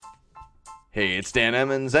Hey, it's Dan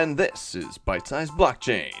Emmons, and this is Bite Size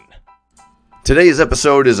Blockchain. Today's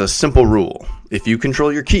episode is a simple rule. If you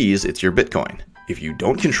control your keys, it's your Bitcoin. If you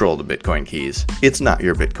don't control the Bitcoin keys, it's not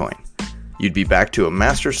your Bitcoin. You'd be back to a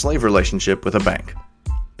master-slave relationship with a bank.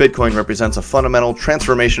 Bitcoin represents a fundamental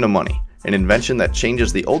transformation of money, an invention that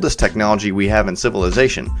changes the oldest technology we have in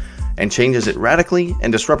civilization, and changes it radically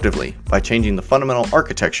and disruptively by changing the fundamental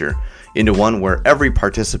architecture into one where every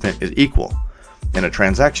participant is equal, and a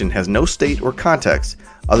transaction has no state or context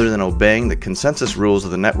other than obeying the consensus rules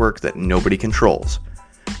of the network that nobody controls,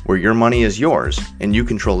 where your money is yours and you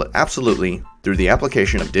control it absolutely through the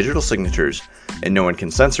application of digital signatures, and no one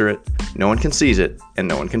can censor it, no one can seize it, and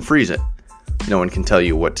no one can freeze it. No one can tell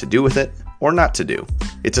you what to do with it or not to do.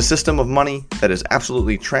 It's a system of money that is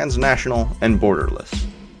absolutely transnational and borderless.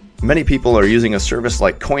 Many people are using a service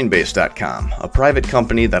like Coinbase.com, a private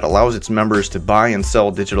company that allows its members to buy and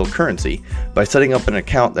sell digital currency by setting up an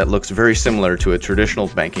account that looks very similar to a traditional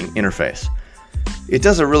banking interface. It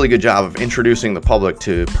does a really good job of introducing the public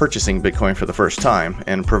to purchasing Bitcoin for the first time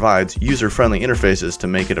and provides user-friendly interfaces to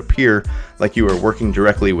make it appear like you are working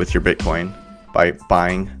directly with your Bitcoin by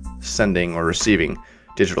buying, sending, or receiving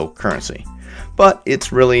digital currency. But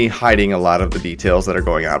it's really hiding a lot of the details that are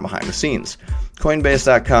going on behind the scenes.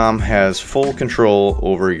 Coinbase.com has full control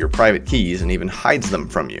over your private keys and even hides them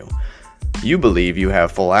from you. You believe you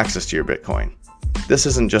have full access to your Bitcoin. This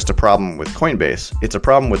isn't just a problem with Coinbase, it's a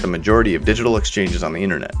problem with the majority of digital exchanges on the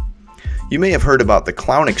internet. You may have heard about the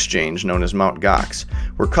clown exchange known as Mt. Gox,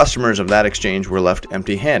 where customers of that exchange were left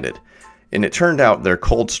empty-handed, and it turned out their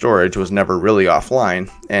cold storage was never really offline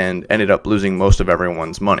and ended up losing most of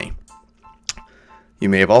everyone's money. You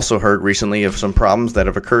may have also heard recently of some problems that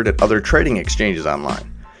have occurred at other trading exchanges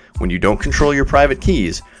online. When you don't control your private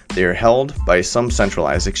keys, they are held by some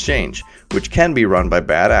centralized exchange, which can be run by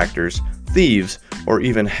bad actors, thieves, or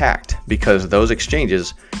even hacked, because those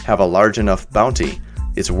exchanges have a large enough bounty,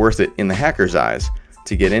 it's worth it in the hacker's eyes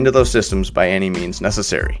to get into those systems by any means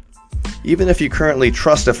necessary. Even if you currently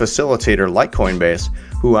trust a facilitator like Coinbase,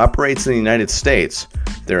 who operates in the United States,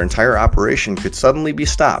 their entire operation could suddenly be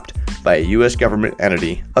stopped by a U.S. government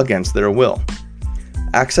entity against their will.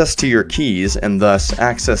 Access to your keys, and thus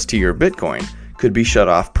access to your Bitcoin, could be shut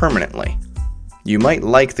off permanently. You might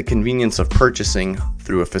like the convenience of purchasing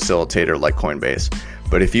through a facilitator like Coinbase,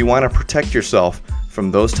 but if you want to protect yourself from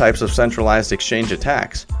those types of centralized exchange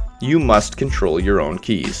attacks, you must control your own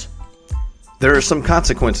keys. There are some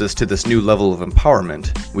consequences to this new level of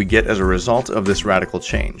empowerment we get as a result of this radical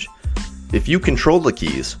change. If you control the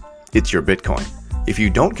keys, it's your Bitcoin. If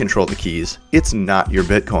you don't control the keys, it's not your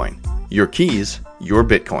Bitcoin. Your keys, your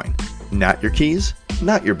Bitcoin. Not your keys,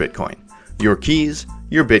 not your Bitcoin. Your keys,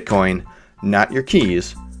 your Bitcoin. Not your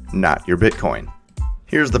keys, not your Bitcoin.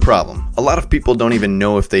 Here's the problem. A lot of people don't even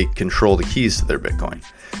know if they control the keys to their Bitcoin.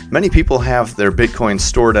 Many people have their Bitcoin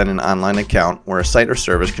stored on an online account where a site or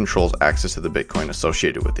service controls access to the Bitcoin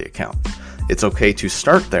associated with the account. It's okay to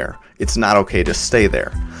start there. It's not okay to stay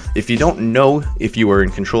there. If you don't know if you are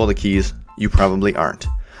in control of the keys, you probably aren't.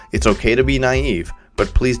 It's okay to be naive,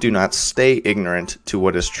 but please do not stay ignorant to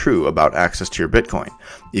what is true about access to your Bitcoin.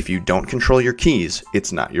 If you don't control your keys,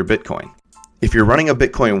 it's not your Bitcoin. If you're running a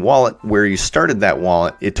Bitcoin wallet where you started that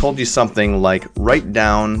wallet, it told you something like write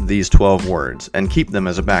down these 12 words and keep them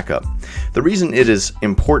as a backup. The reason it is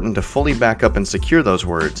important to fully back up and secure those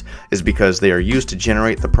words is because they are used to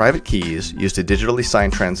generate the private keys used to digitally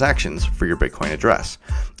sign transactions for your Bitcoin address.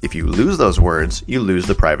 If you lose those words, you lose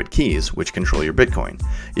the private keys, which control your Bitcoin.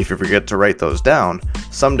 If you forget to write those down,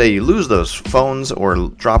 someday you lose those phones or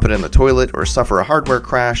drop it in the toilet or suffer a hardware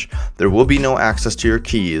crash, there will be no access to your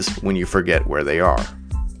keys when you forget where they are.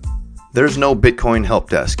 There's no Bitcoin help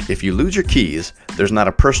desk. If you lose your keys, there's not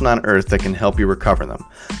a person on earth that can help you recover them.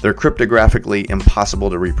 They're cryptographically impossible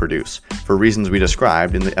to reproduce, for reasons we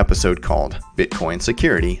described in the episode called Bitcoin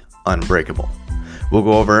Security Unbreakable. We'll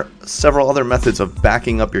go over several other methods of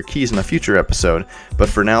backing up your keys in a future episode, but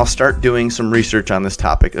for now, start doing some research on this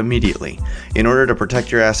topic immediately. In order to protect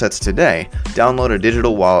your assets today, download a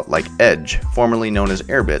digital wallet like Edge, formerly known as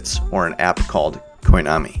Airbitz, or an app called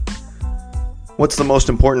Coinami. What's the most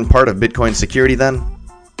important part of Bitcoin security then?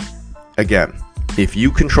 Again, if you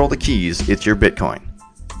control the keys, it's your Bitcoin.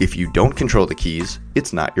 If you don't control the keys,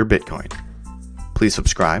 it's not your Bitcoin. Please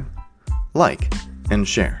subscribe, like, and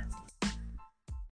share.